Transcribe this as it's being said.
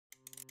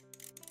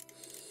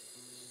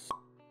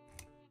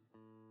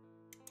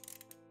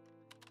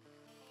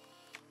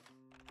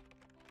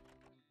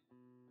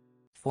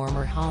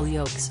Former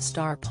Hollyoaks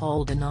star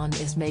Paul Danan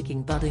is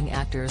making budding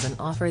actors an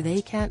offer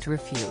they can't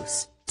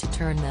refuse, to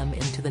turn them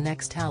into the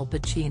next Al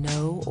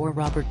Pacino or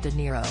Robert De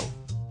Niro.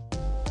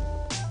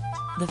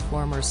 The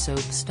former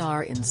soap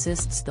star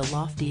insists the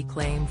lofty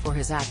claim for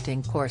his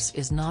acting course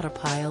is not a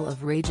pile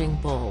of raging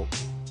bull.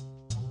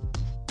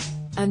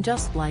 And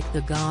just like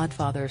the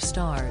Godfather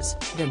stars,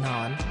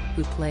 Danan,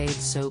 who played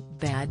soap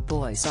bad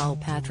boy Saul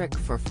Patrick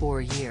for 4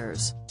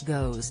 years,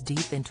 goes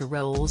deep into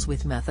roles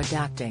with method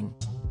acting.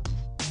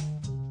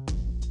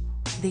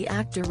 The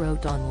actor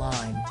wrote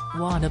online,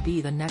 "Wanna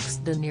be the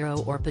next De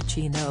Niro or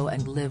Pacino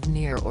and live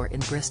near or in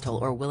Bristol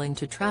or willing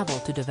to travel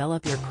to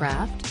develop your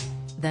craft?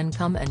 Then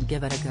come and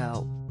give it a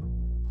go.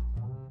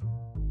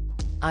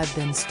 I've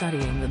been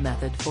studying the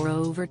method for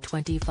over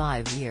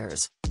 25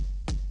 years.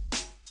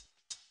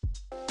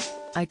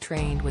 I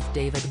trained with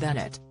David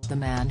Bennett, the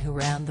man who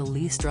ran the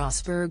Lee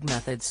Strasberg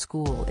Method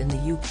School in the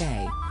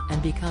UK,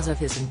 and because of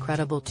his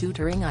incredible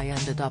tutoring I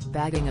ended up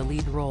bagging a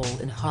lead role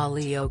in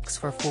Hollyoaks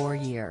for 4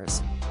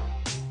 years."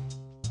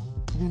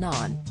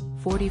 Danan,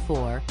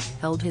 44,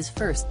 held his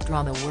first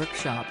drama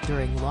workshop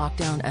during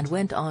lockdown and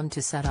went on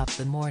to set up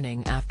the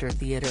Morning After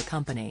theatre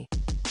company.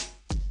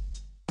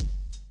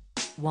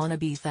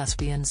 Wannabe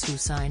thespians who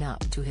sign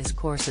up to his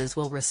courses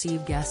will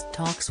receive guest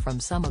talks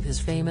from some of his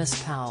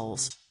famous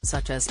pals,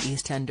 such as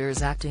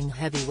EastEnders acting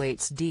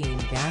heavyweights Dean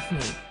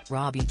Gaffney,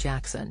 Robbie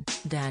Jackson,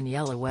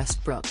 Daniela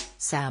Westbrook,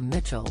 Sam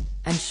Mitchell,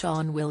 and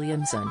Sean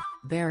Williamson,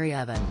 Barry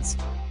Evans.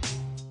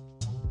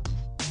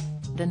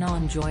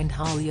 Danan joined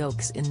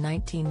Hollyoaks in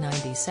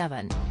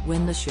 1997,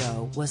 when the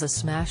show was a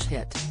smash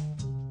hit.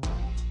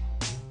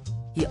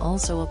 He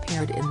also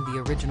appeared in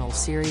the original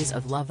series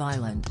of Love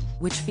Island,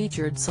 which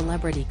featured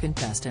celebrity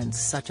contestants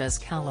such as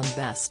Callum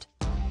Best.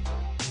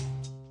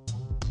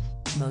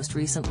 Most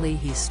recently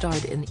he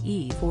starred in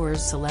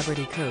E4's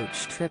Celebrity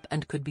Coach Trip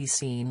and could be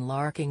seen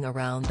larking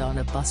around on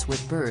a bus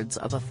with birds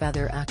of a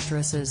feather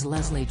actresses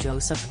Leslie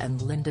Joseph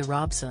and Linda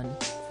Robson,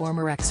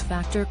 former X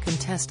Factor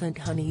contestant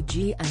Honey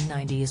G and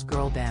 90s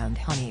girl band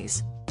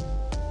Honeys.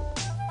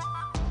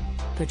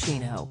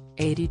 Pacino,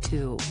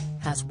 82,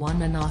 has won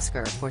an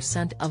Oscar for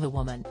Scent of a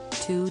Woman,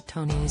 2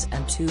 Tonys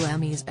and 2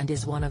 Emmys and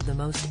is one of the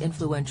most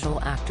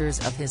influential actors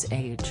of his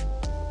age.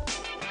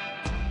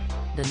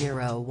 De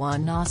Niro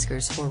won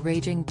Oscars for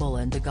Raging Bull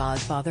and The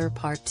Godfather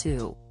Part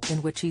 2,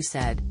 in which he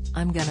said,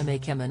 "I'm gonna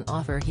make him an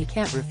offer he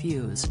can't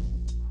refuse."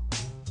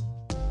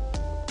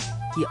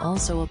 He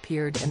also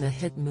appeared in the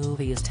hit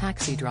movies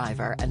Taxi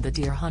Driver and The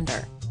Deer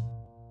Hunter.